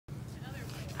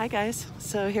Hi guys,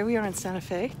 so here we are in Santa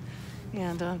Fe,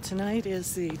 and tonight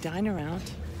is the dine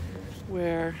around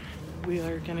where we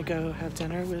are going to go have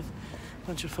dinner with a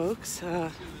bunch of folks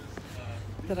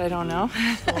that I don't know.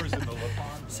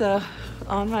 So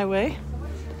on my way,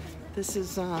 this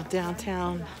is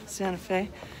downtown Santa Fe.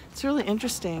 It's really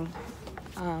interesting.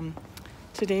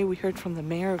 Today we heard from the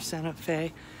mayor of Santa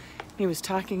Fe. He was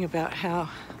talking about how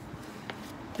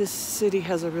this city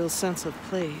has a real sense of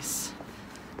place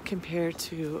compared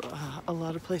to a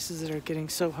lot of places that are getting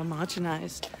so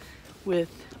homogenized with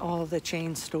all the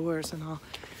chain stores and all.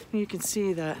 And you can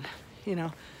see that, you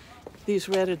know, these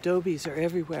red adobes are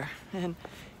everywhere, and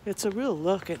it's a real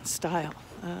look and style.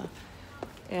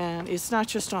 And it's not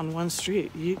just on one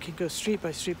street. You can go street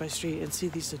by street by street and see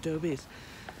these adobes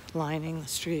lining the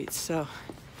streets. So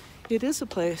it is a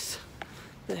place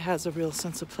that has a real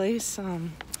sense of place.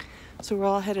 So we're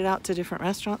all headed out to different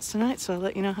restaurants tonight, so I'll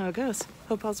let you know how it goes.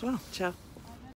 Hope all's well. Ciao.